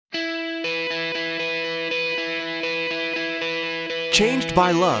Changed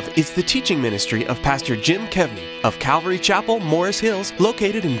by Love is the teaching ministry of Pastor Jim Kevney of Calvary Chapel, Morris Hills,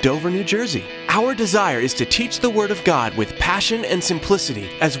 located in Dover, New Jersey. Our desire is to teach the Word of God with passion and simplicity,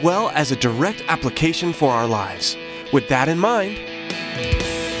 as well as a direct application for our lives. With that in mind,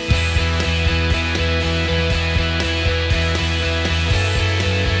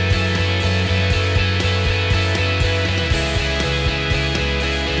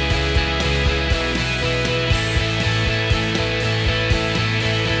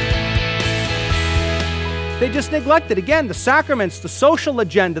 they just neglected, again, the sacraments, the social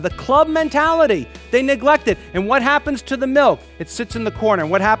agenda, the club mentality. They neglect it. And what happens to the milk? It sits in the corner.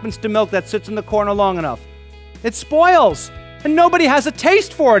 And what happens to milk that sits in the corner long enough? It spoils. And nobody has a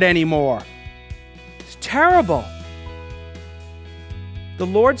taste for it anymore. It's terrible. The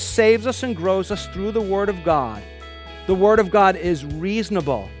Lord saves us and grows us through the Word of God. The Word of God is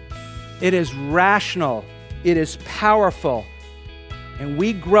reasonable. It is rational. It is powerful. And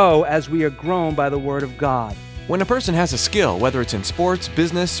we grow as we are grown by the Word of God. when a person has a skill, whether it's in sports,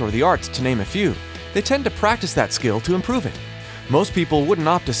 business, or the arts, to name a few, they tend to practice that skill to improve it. Most people wouldn't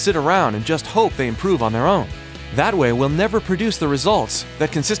opt to sit around and just hope they improve on their own. That way, we'll never produce the results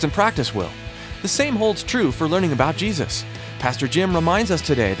that consistent practice will. The same holds true for learning about Jesus. Pastor Jim reminds us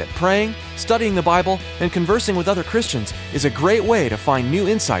today that praying, studying the Bible, and conversing with other Christians is a great way to find new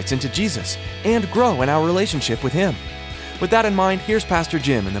insights into Jesus and grow in our relationship with Him. With that in mind, here's Pastor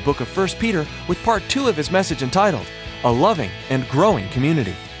Jim in the book of 1 Peter with part 2 of his message entitled, A Loving and Growing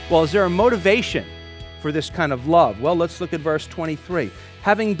Community. Well, is there a motivation for this kind of love? Well, let's look at verse 23.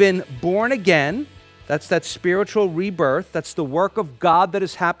 Having been born again, that's that spiritual rebirth. That's the work of God that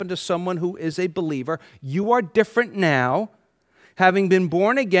has happened to someone who is a believer. You are different now. Having been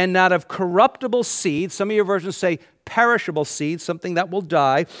born again, not of corruptible seed. Some of your versions say perishable seed, something that will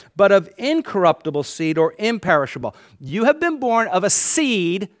die, but of incorruptible seed or imperishable. You have been born of a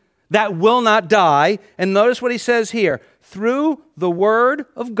seed that will not die. And notice what he says here. Through the Word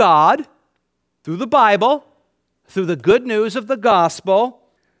of God, through the Bible, through the good news of the gospel,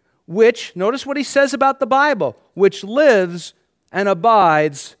 which, notice what he says about the Bible, which lives and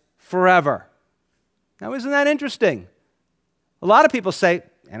abides forever. Now, isn't that interesting? A lot of people say,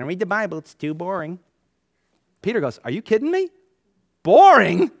 I don't read the Bible, it's too boring. Peter goes, are you kidding me?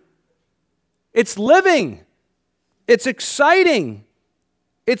 Boring? It's living. It's exciting.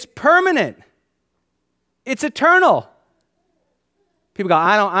 It's permanent. It's eternal. People go,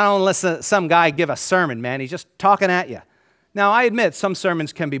 I don't listen to some guy give a sermon, man. He's just talking at you. Now, I admit some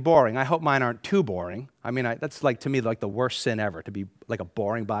sermons can be boring. I hope mine aren't too boring. I mean, that's like, to me, like the worst sin ever, to be like a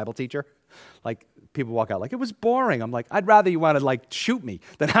boring Bible teacher. Like, people walk out like, it was boring. I'm like, I'd rather you want to like shoot me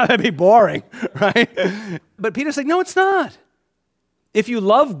than have it be boring, right? But Peter's like, no, it's not. If you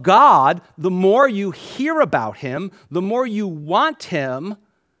love God, the more you hear about Him, the more you want Him,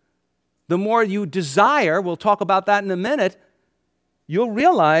 the more you desire, we'll talk about that in a minute, you'll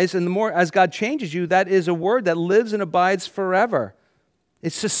realize, and the more as God changes you, that is a word that lives and abides forever.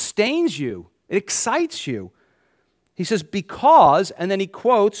 It sustains you. It excites you. He says, because, and then he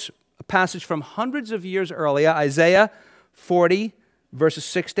quotes a passage from hundreds of years earlier, Isaiah 40, verses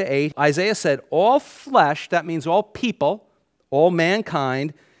 6 to 8. Isaiah said, all flesh, that means all people, all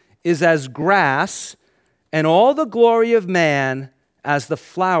mankind, is as grass, and all the glory of man as the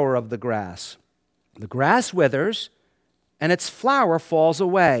flower of the grass. The grass withers, and its flower falls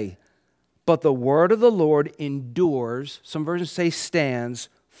away, but the word of the Lord endures, some versions say stands,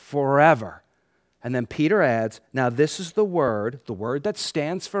 forever. And then Peter adds, now this is the word that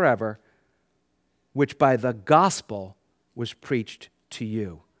stands forever, which by the gospel was preached to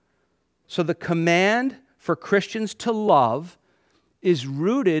you. So the command for Christians to love is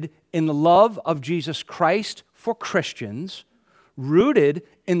rooted in the love of Jesus Christ for Christians, rooted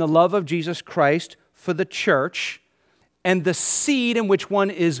in the love of Jesus Christ for the church, and the seed in which one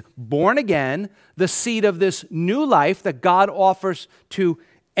is born again, the seed of this new life that God offers to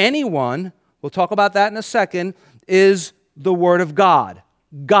anyone, we'll talk about that in a second, is the Word of God.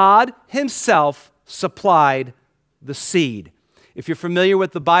 God Himself supplied the seed. If you're familiar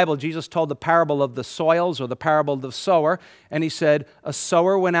with the Bible, Jesus told the parable of the soils or the parable of the sower, and He said, a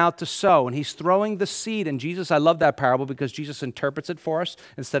sower went out to sow, and he's throwing the seed, and Jesus, I love that parable because Jesus interprets it for us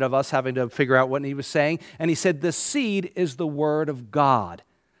instead of us having to figure out what He was saying, and He said, the seed is the Word of God.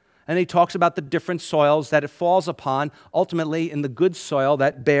 And He talks about the different soils that it falls upon, ultimately in the good soil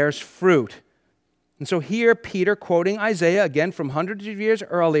that bears fruit. And so here, Peter, quoting Isaiah, again from hundreds of years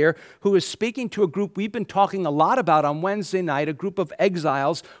earlier, who is speaking to a group we've been talking a lot about on Wednesday night, a group of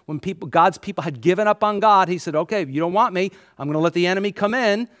exiles. When God's people had given up on God, he said, okay, if you don't want me, I'm going to let the enemy come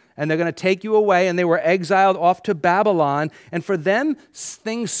in, and they're going to take you away, and they were exiled off to Babylon, and for them,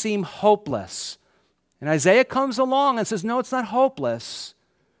 things seem hopeless. And Isaiah comes along and says, no, it's not hopeless.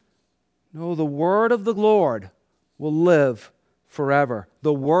 No, the word of the Lord will live forever.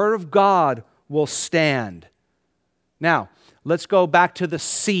 The word of God will stand. Now, let's go back to the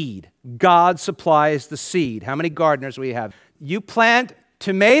seed. God supplies the seed. How many gardeners we have? You plant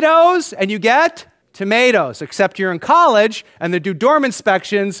tomatoes and you get tomatoes, except you're in college and they do dorm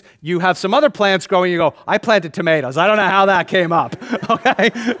inspections. You have some other plants growing. You go, I planted tomatoes. I don't know how that came up, okay?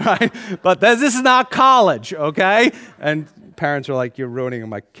 Right? But this is not college, okay? And parents are like, you're ruining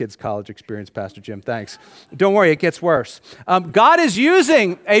my kid's college experience, Pastor Jim. Thanks. Don't worry, it gets worse. God is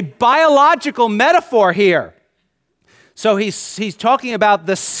using a biological metaphor here. So he's talking about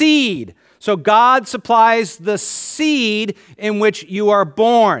the seed. So God supplies the seed in which you are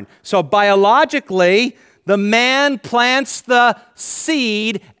born. So biologically, the man plants the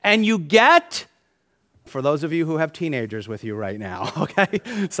seed and you get, for those of you who have teenagers with you right now, okay?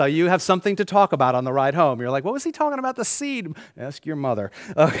 So you have something to talk about on the ride home. You're like, what was he talking about the seed? Ask your mother,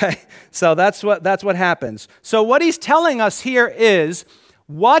 okay? So that's what happens. So what he's telling us here is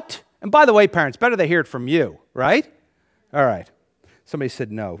what, and by the way, parents, better they hear it from you, right? All right. Somebody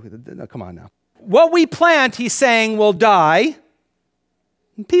said no. No, come on now. What we plant, he's saying, will die.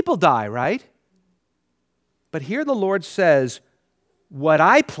 And people die, right? But here the Lord says, what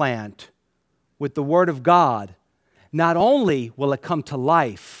I plant with the Word of God, not only will it come to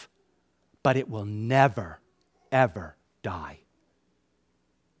life, but it will never, ever die.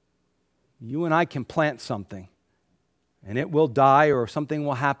 You and I can plant something, and it will die or something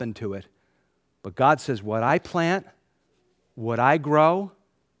will happen to it. But God says, what I plant, what I grow,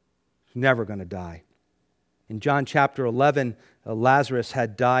 is never going to die. In John chapter 11, Lazarus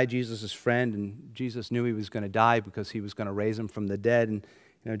had died, Jesus' friend, and Jesus knew he was going to die because he was going to raise him from the dead. And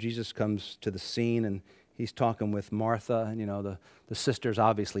Jesus comes to the scene, and he's talking with Martha, and the sisters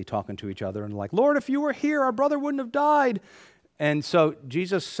obviously talking to each other, and like, Lord, if you were here, our brother wouldn't have died. And so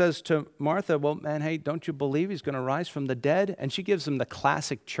Jesus says to Martha, well, man, hey, don't you believe he's going to rise from the dead? And she gives him the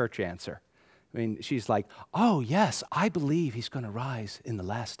classic church answer. I mean, she's like, oh, yes, I believe he's going to rise in the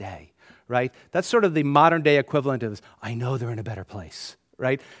last day, right? That's sort of the modern day equivalent of, I know they're in a better place,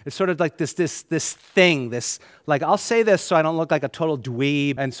 right? It's sort of like this thing, like, I'll say this so I don't look like a total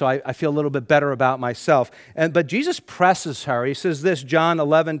dweeb, and so I feel a little bit better about myself. But Jesus presses her. He says this, John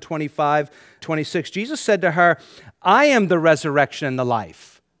 11, 25, 26. Jesus said to her, I am the resurrection and the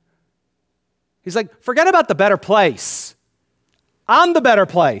life. He's like, forget about the better place. I'm the better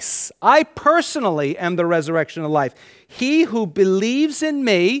place. I personally am the resurrection of life. He who believes in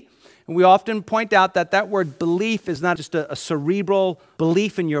me, and we often point out that word belief is not just a cerebral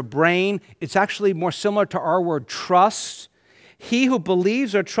belief in your brain. It's actually more similar to our word trust. He who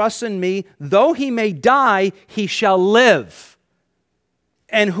believes or trusts in me, though he may die, he shall live.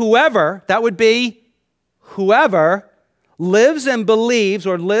 And whoever, that would be whoever, lives and believes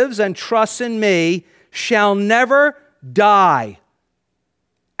or lives and trusts in me shall never die.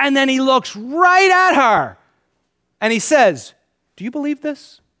 And then he looks right at her and he says, do you believe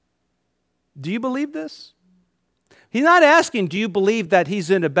this? Do you believe this? He's not asking, do you believe that he's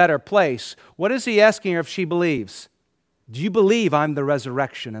in a better place? What is he asking her if she believes? Do you believe I'm the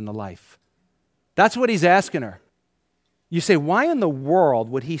resurrection and the life? That's what he's asking her. You say, why in the world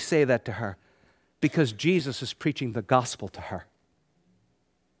would he say that to her? Because Jesus is preaching the gospel to her.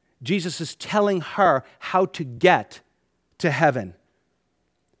 Jesus is telling her how to get to heaven.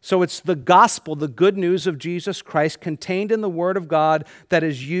 So it's the gospel, the good news of Jesus Christ contained in the Word of God that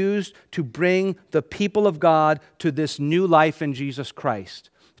is used to bring the people of God to this new life in Jesus Christ,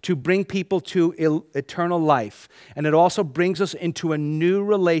 to bring people to eternal life. And it also brings us into a new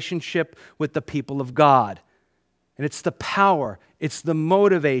relationship with the people of God. And it's the power, it's the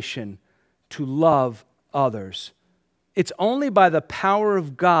motivation to love others. It's only by the power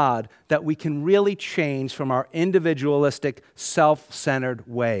of God that we can really change from our individualistic, self-centered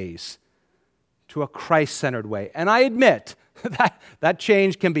ways to a Christ-centered way. And I admit that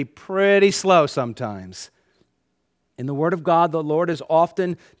change can be pretty slow sometimes. In the Word of God, the Lord is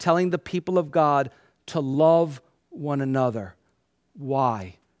often telling the people of God to love one another.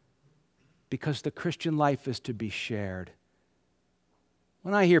 Why? Because the Christian life is to be shared.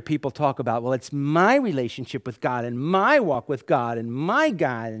 When I hear people talk about, well, it's my relationship with God and my walk with God and my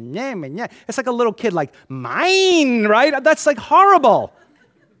God, and yeah, it's like a little kid like, mine, right? That's like horrible.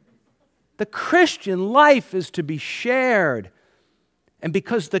 The Christian life is to be shared. And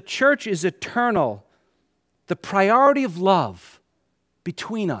because the church is eternal, the priority of love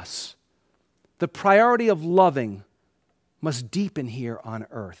between us, the priority of loving must deepen here on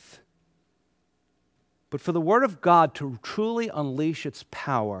earth. But for the Word of God to truly unleash its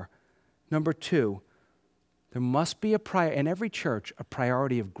power, number two, there must be in every church a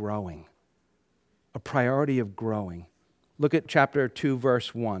priority of growing. A priority of growing. Look at chapter 2,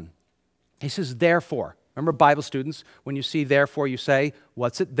 verse 1. He says, therefore. Remember, Bible students, when you see therefore, you say,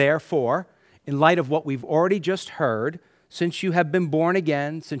 what's it there for? In light of what we've already just heard, since you have been born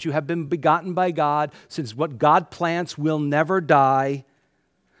again, since you have been begotten by God, since what God plants will never die,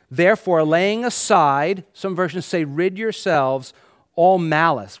 therefore, laying aside, some versions say, rid yourselves, all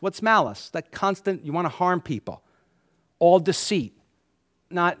malice. What's malice? That constant, you want to harm people. All deceit,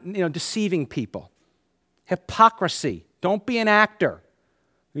 not, deceiving people. Hypocrisy. Don't be an actor.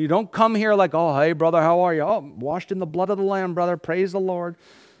 You don't come here like, oh, hey, brother, how are you? Oh, washed in the blood of the Lamb, brother. Praise the Lord.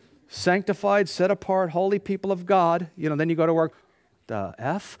 Sanctified, set apart, holy people of God. Then you go to work. The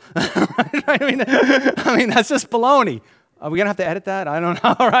F? I mean, that's just baloney. Are we going to have to edit that? I don't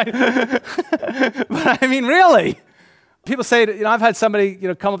know, right? But I mean, really. People say, I've had somebody,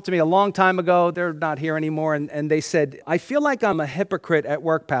 come up to me a long time ago. They're not here anymore. And they said, I feel like I'm a hypocrite at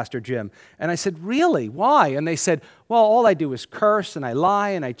work, Pastor Jim. And I said, really? Why? And they said, well, all I do is curse and I lie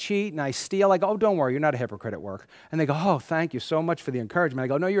and I cheat and I steal. I go, oh, don't worry, you're not a hypocrite at work. And they go, oh, thank you so much for the encouragement. I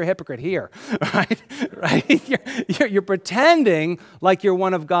go, no, you're a hypocrite here, right? You're pretending like you're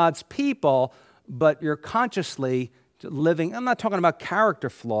one of God's people, but you're consciously living. I'm not talking about character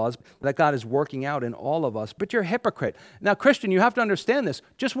flaws that God is working out in all of us, but you're a hypocrite. Now, Christian, you have to understand this.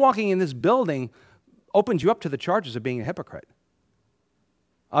 Just walking in this building opens you up to the charges of being a hypocrite.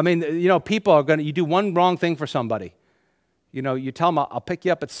 I mean, people are you do one wrong thing for somebody. You tell them, I'll pick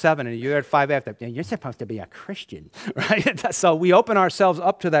you up at 7, and you're there at 5 after. You're supposed to be a Christian, right? So we open ourselves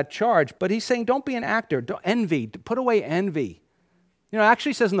up to that charge, but he's saying, don't be an actor. Don't envy. Put away envy. It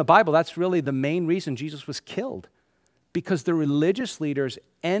actually says in the Bible, that's really the main reason Jesus was killed. Because the religious leaders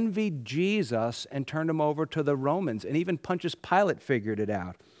envied Jesus and turned him over to the Romans. And even Pontius Pilate figured it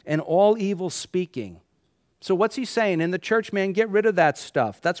out. And all evil speaking. So what's he saying? In the church, man, get rid of that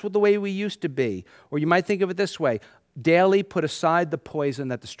stuff. That's the way we used to be. Or you might think of it this way. Daily put aside the poison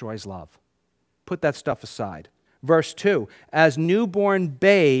that destroys love. Put that stuff aside. Verse 2. As newborn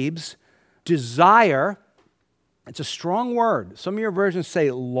babes desire, it's a strong word. Some of your versions say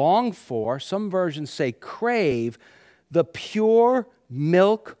long for. Some versions say crave the pure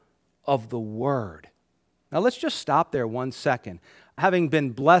milk of the Word. Now let's just stop there 1 second. Having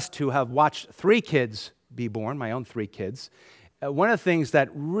been blessed to have watched 3 kids be born, my own 3 kids, one of the things that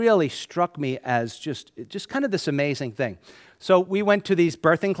really struck me as just kind of this amazing thing. So we went to these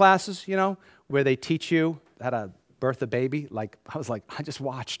birthing classes, where they teach you how to birth a baby. I just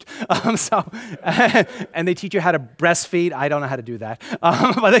watched. And they teach you how to breastfeed. I don't know how to do that.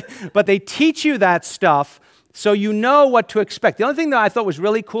 But they teach you that stuff so you know what to expect. The only thing that I thought was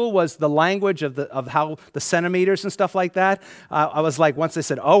really cool was the language of how the centimeters and stuff like that. I was like, once they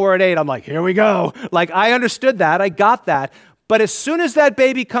said, oh, we're at 8, I'm like, here we go. I understood that. I got that. But as soon as that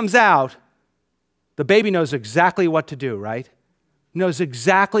baby comes out, the baby knows exactly what to do, right? Knows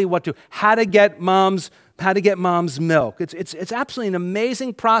exactly how to get mom's milk. It's absolutely an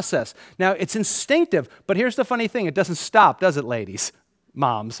amazing process. Now, it's instinctive, but here's the funny thing. It doesn't stop, does it, ladies?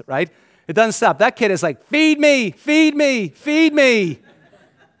 Moms, right? It doesn't stop. That kid is like, feed me, feed me, feed me.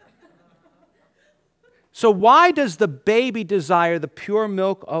 So why does the baby desire the pure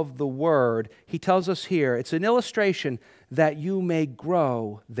milk of the Word? He tells us here, it's an illustration that you may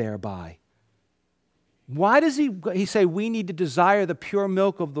grow thereby. Why does he say we need to desire the pure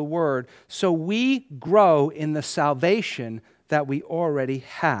milk of the Word so we grow in the salvation that we already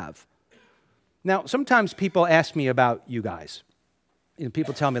have? Now, sometimes people ask me about you guys.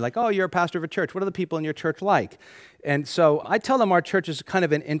 People tell me oh, you're a pastor of a church. What are the people in your church like? And so I tell them our church is kind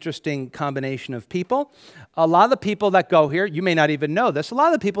of an interesting combination of people. A lot of the people that go here, you may not even know this, a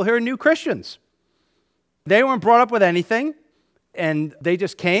lot of the people here are new Christians. They weren't brought up with anything, and they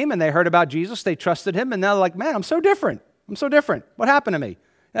just came and they heard about Jesus, they trusted him, and now they're like, man, I'm so different. I'm so different. What happened to me?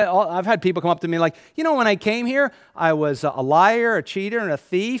 I've had people come up to me when I came here, I was a liar, a cheater, and a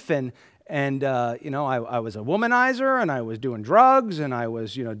thief, and I was a womanizer, and I was doing drugs, and I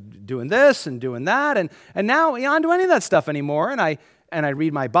was, doing this and doing that, and now I don't do any of that stuff anymore, and I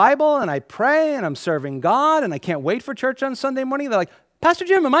read my Bible, and I pray, and I'm serving God, and I can't wait for church on Sunday morning. They're like, Pastor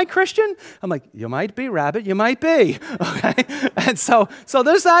Jim, am I Christian? I'm like, you might be, Rabbit, you might be, okay? And so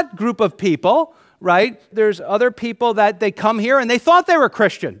there's that group of people, right? There's other people that they come here, and they thought they were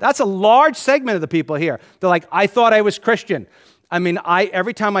Christian. That's a large segment of the people here. They're like, I thought I was Christian. I mean,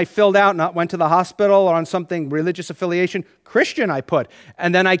 every time I filled out and went to the hospital or on something religious affiliation, Christian I put.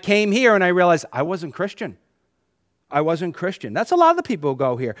 And then I came here and I realized I wasn't Christian. I wasn't Christian. That's a lot of the people who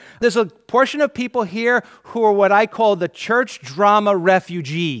go here. There's a portion of people here who are what I call the church drama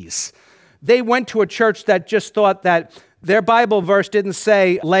refugees. They went to a church that just thought that their Bible verse didn't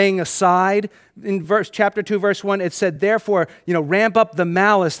say laying aside. In chapter 2, verse 1, it said, therefore, ramp up the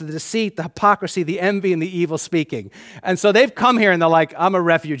malice, the deceit, the hypocrisy, the envy, and the evil speaking. And so they've come here and they're like, I'm a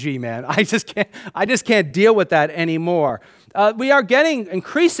refugee, man. I just can't deal with that anymore. We are getting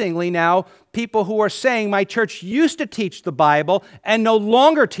increasingly now people who are saying my church used to teach the Bible and no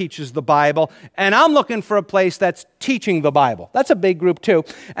longer teaches the Bible, and I'm looking for a place that's teaching the Bible. That's a big group too.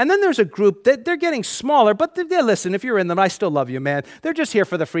 And then there's a group that they're getting smaller, but listen, if you're in them, I still love you, man. They're just here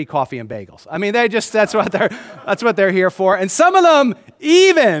for the free coffee and bagels. I mean, that's what they're here for. And some of them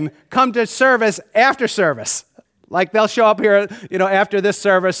even come to service after service. Like they'll show up here, after this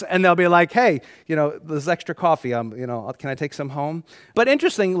service, and they'll be like, "Hey, there's extra coffee. Can I take some home?" But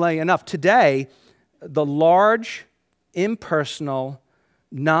interestingly enough, today, the large, impersonal,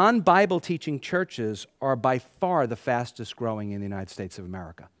 non-Bible teaching churches are by far the fastest growing in the United States of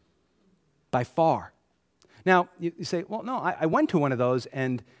America. By far. Now you say, "Well, no, I went to one of those,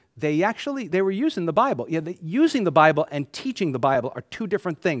 and they were using the Bible." Yeah, using the Bible and teaching the Bible are two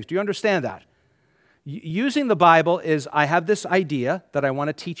different things. Do you understand that? Using the Bible is, I have this idea that I want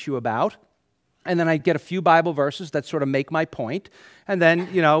to teach you about, and then I get a few Bible verses that sort of make my point, and then,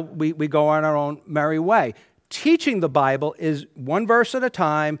 we go on our own merry way. Teaching the Bible is one verse at a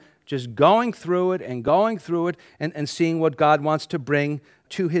time, just going through it and seeing what God wants to bring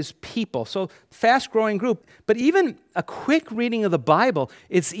to his people. So fast-growing group. But even a quick reading of the Bible,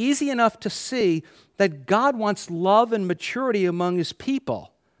 it's easy enough to see that God wants love and maturity among his people.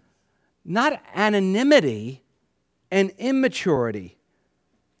 Not anonymity and immaturity.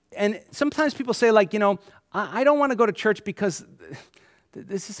 And sometimes people say, like, I don't want to go to church because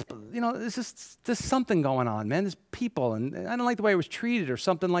there's something going on, man. There's people, and I don't like the way I was treated or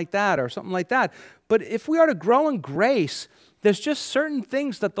something like that. But if we are to grow in grace, there's just certain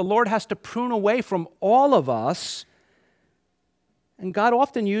things that the Lord has to prune away from all of us. And God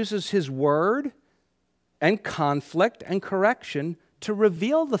often uses his word and conflict and correction to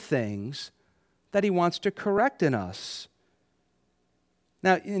reveal the things that he wants to correct in us.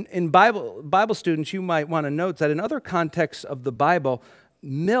 Now, in Bible students, you might want to note that in other contexts of the Bible,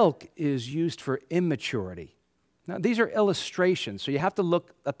 milk is used for immaturity. Now, these are illustrations, so you have to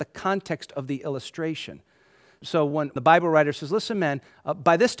look at the context of the illustration. So when the Bible writer says, listen, man,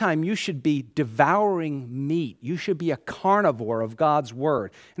 by this time you should be devouring meat. You should be a carnivore of God's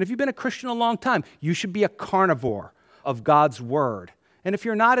word. And if you've been a Christian a long time, you should be a carnivore of God's word. And if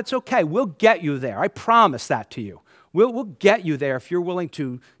you're not, it's okay. We'll get you there. I promise that to you. We'll get you there if you're willing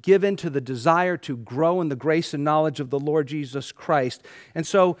to give in to the desire to grow in the grace and knowledge of the Lord Jesus Christ. And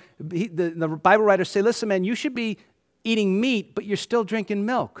so the Bible writers say, listen, man, you should be eating meat, but you're still drinking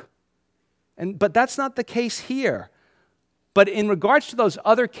milk. But that's not the case here. But in regards to those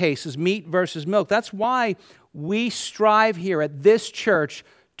other cases, meat versus milk, that's why we strive here at this church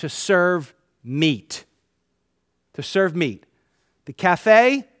to serve meat. To serve meat. The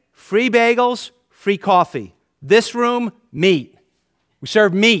cafe, free bagels, free coffee. This room, meat. We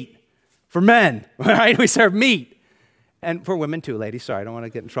serve meat for men, right? We serve meat. And for women too, ladies. Sorry, I don't want to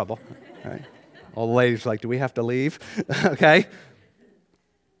get in trouble. All right? All the ladies are like, do we have to leave? Okay?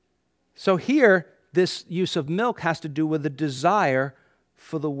 So here, this use of milk has to do with a desire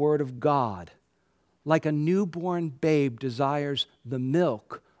for the Word of God. Like a newborn babe desires the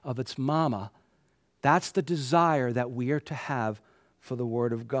milk of its mama, that's the desire that we are to have for the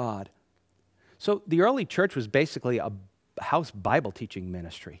Word of God. So the early church was basically a house Bible teaching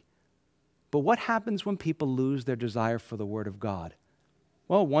ministry. But what happens when people lose their desire for the Word of God?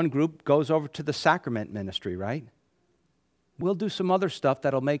 Well, one group goes over to the sacrament ministry, right? We'll do some other stuff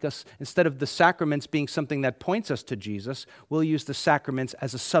that'll make us, instead of the sacraments being something that points us to Jesus, we'll use the sacraments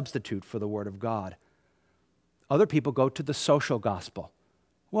as a substitute for the Word of God. Other people go to the social gospel.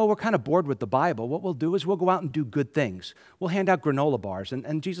 Well, we're kind of bored with the Bible. What we'll do is we'll go out and do good things. We'll hand out granola bars,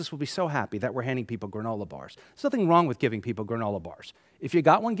 and Jesus will be so happy that we're handing people granola bars. There's nothing wrong with giving people granola bars. If you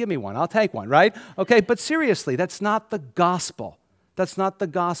got one, give me one. I'll take one, right? Okay, but seriously, that's not the gospel. That's not the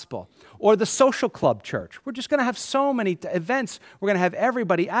gospel. Or the social club church. We're just going to have so many events. We're going to have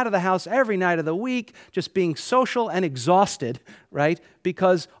everybody out of the house every night of the week, just being social and exhausted, right?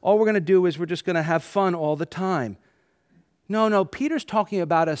 Because all we're going to do is we're just going to have fun all the time. No, Peter's talking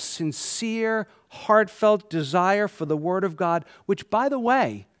about a sincere, heartfelt desire for the Word of God, which, by the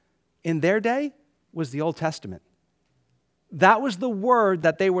way, in their day was the Old Testament. That was the Word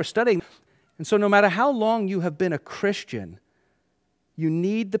that they were studying. And so no matter how long you have been a Christian, you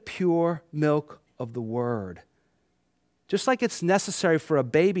need the pure milk of the Word. Just like it's necessary for a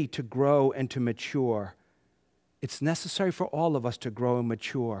baby to grow and to mature, it's necessary for all of us to grow and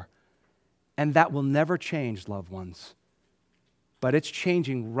mature. And that will never change, loved ones. But it's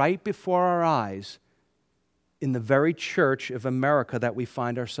changing right before our eyes in the very church of America that we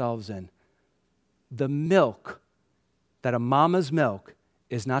find ourselves in. The milk, that a mama's milk,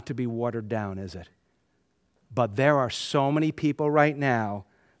 is not to be watered down, is it? But there are so many people right now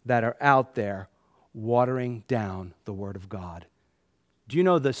that are out there watering down the Word of God. Do you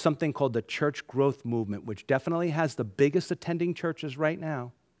know there's something called the church growth movement, which definitely has the biggest attending churches right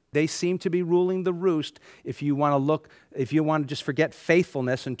now? They seem to be ruling the roost if you want to just forget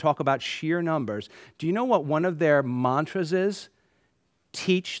faithfulness and talk about sheer numbers. Do you know what one of their mantras is?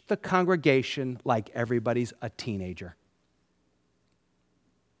 Teach the congregation like everybody's a teenager.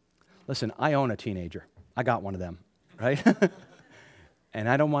 Listen, I own a teenager. I got one of them, right? And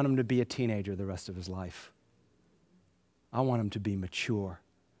I don't want him to be a teenager the rest of his life. I want him to be mature.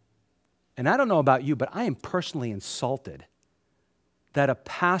 And I don't know about you, but I am personally insulted that a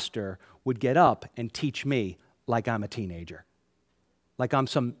pastor would get up and teach me like I'm a teenager, like I'm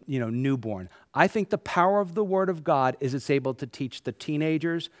some, newborn. I think the power of the Word of God is it's able to teach the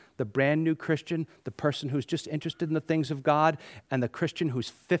teenagers, the brand new Christian, the person who's just interested in the things of God, and the Christian who's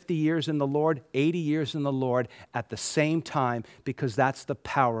 50 years in the Lord, 80 years in the Lord at the same time, because that's the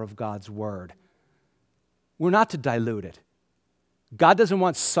power of God's Word. We're not to dilute it. God doesn't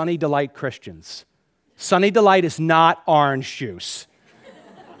want Sunny Delight Christians. Sunny Delight is not orange juice.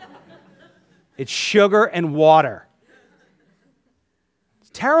 It's sugar and water.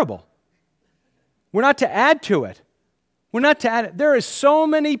 It's terrible. We're not to add to it. We're not to add it. There is so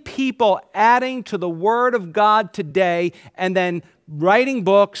many people adding to the Word of God today and then writing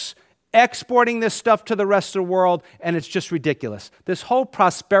books, exporting this stuff to the rest of the world, and it's just ridiculous. This whole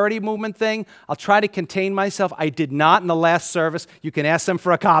prosperity movement thing, I'll try to contain myself. I did not in the last service. You can ask them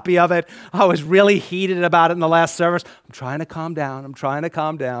for a copy of it. I was really heated about it in the last service. I'm trying to calm down,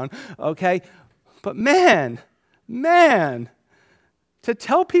 okay? But man, to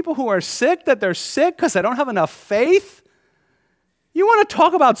tell people who are sick that they're sick because they don't have enough faith, you want to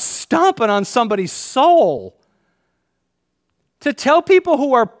talk about stomping on somebody's soul. To tell people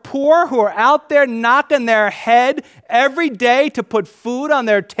who are poor, who are out there knocking their head every day to put food on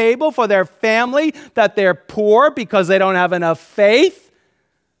their table for their family, that they're poor because they don't have enough faith,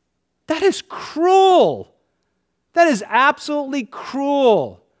 that is cruel. That is absolutely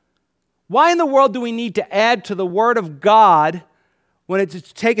cruel. Why in the world do we need to add to the Word of God when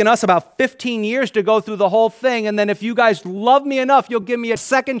it's taken us about 15 years to go through the whole thing, and then if you guys love me enough, you'll give me a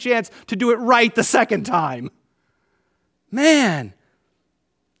second chance to do it right the second time? Man,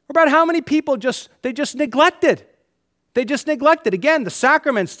 about how many people they just neglected. They just neglected. Again, the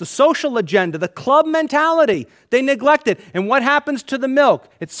sacraments, the social agenda, the club mentality, they neglected. And what happens to the milk?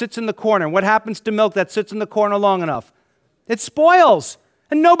 It sits in the corner. What happens to milk that sits in the corner long enough? It spoils.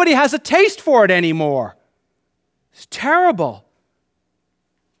 And nobody has a taste for it anymore. It's terrible.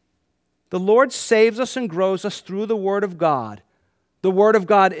 The Lord saves us and grows us through the Word of God. The Word of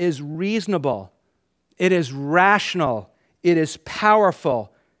God is reasonable. It is rational. It is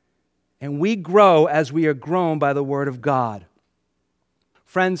powerful. And we grow as we are grown by the Word of God.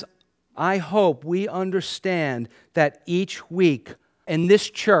 Friends, I hope we understand that each week in this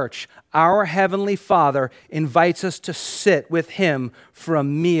church, our Heavenly Father invites us to sit with Him for a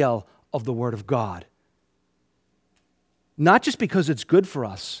meal of the Word of God. Not just because it's good for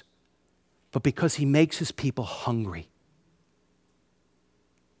us, but because He makes His people hungry.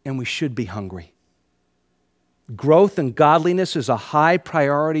 And we should be hungry. Growth and godliness is a high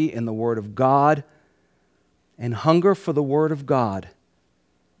priority in the Word of God, and hunger for the Word of God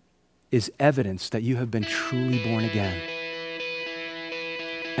is evidence that you have been truly born again.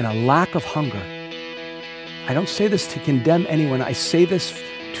 And a lack of hunger, I don't say this to condemn anyone, I say this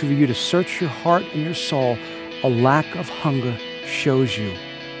to you to search your heart and your soul. A lack of hunger shows you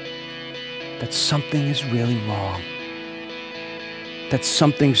that something is really wrong, that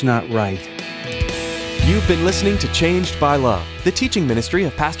something's not right. You've been listening to Changed by Love, the teaching ministry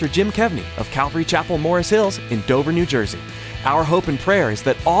of Pastor Jim Kevney of Calvary Chapel, Morris Hills in Dover, New Jersey. Our hope and prayer is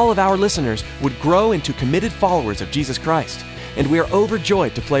that all of our listeners would grow into committed followers of Jesus Christ, and we are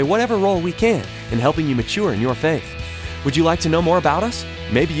overjoyed to play whatever role we can in helping you mature in your faith. Would you like to know more about us?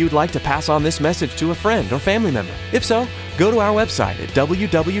 Maybe you'd like to pass on this message to a friend or family member. If so, go to our website at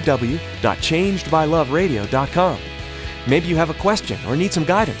www.changedbyloveradio.com. Maybe you have a question or need some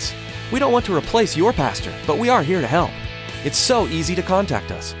guidance. We don't want to replace your pastor, but we are here to help. It's so easy to contact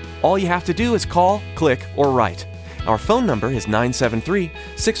us. All you have to do is call, click, or write. Our phone number is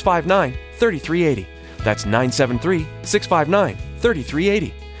 973-659-3380. That's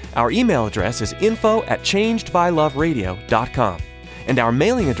 973-659-3380. Our email address is info@changedbyloveradio.com. And our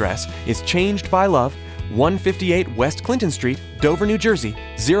mailing address is Changed by Love, 158 West Clinton Street, Dover, New Jersey,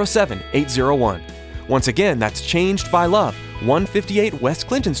 07801. Once again, that's Changed by Love, 158 West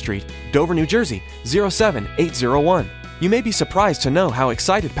Clinton Street, Dover, New Jersey, 07801. You may be surprised to know how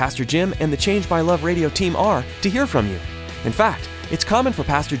excited Pastor Jim and the Changed by Love radio team are to hear from you. In fact, it's common for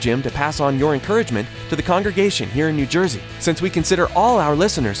Pastor Jim to pass on your encouragement to the congregation here in New Jersey, since we consider all our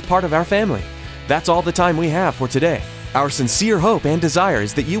listeners part of our family. That's all the time we have for today. Our sincere hope and desire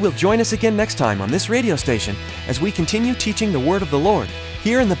is that you will join us again next time on this radio station as we continue teaching the Word of the Lord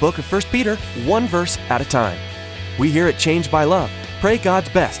here in the book of 1 Peter, one verse at a time. We here at Changed by Love pray God's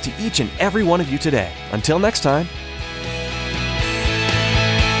best to each and every one of you today. Until next time,